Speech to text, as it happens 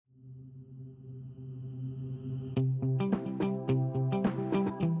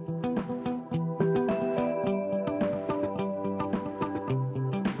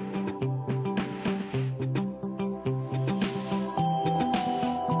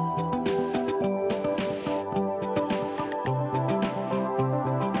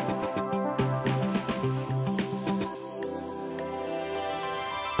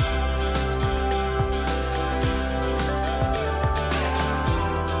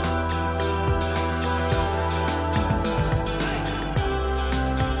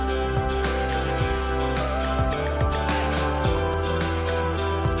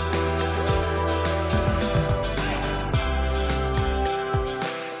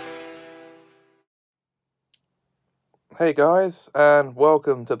Hey guys, and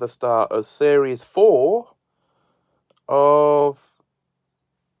welcome to the start of Series 4 of,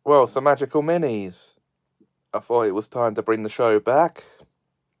 Semajical Minis. I thought it was time to bring the show back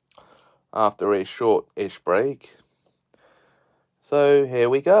after a short-ish break. So here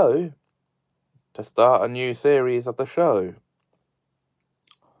we go, to start a new series of the show.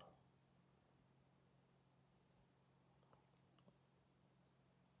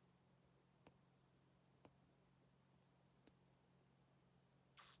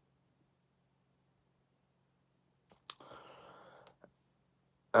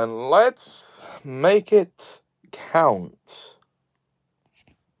 And let's make it count.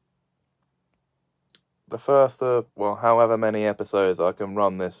 The first of, however many episodes I can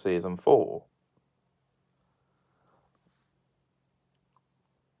run this season for.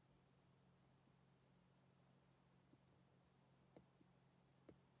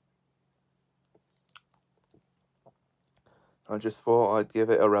 I just thought I'd give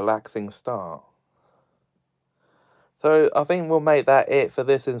it a relaxing start. So I think we'll make that it for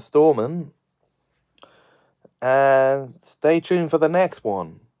this installment. And stay tuned for the next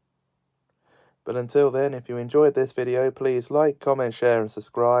one. But until then, if you enjoyed this video, please like, comment, share and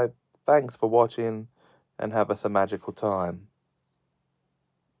subscribe. Thanks for watching and have a magical time.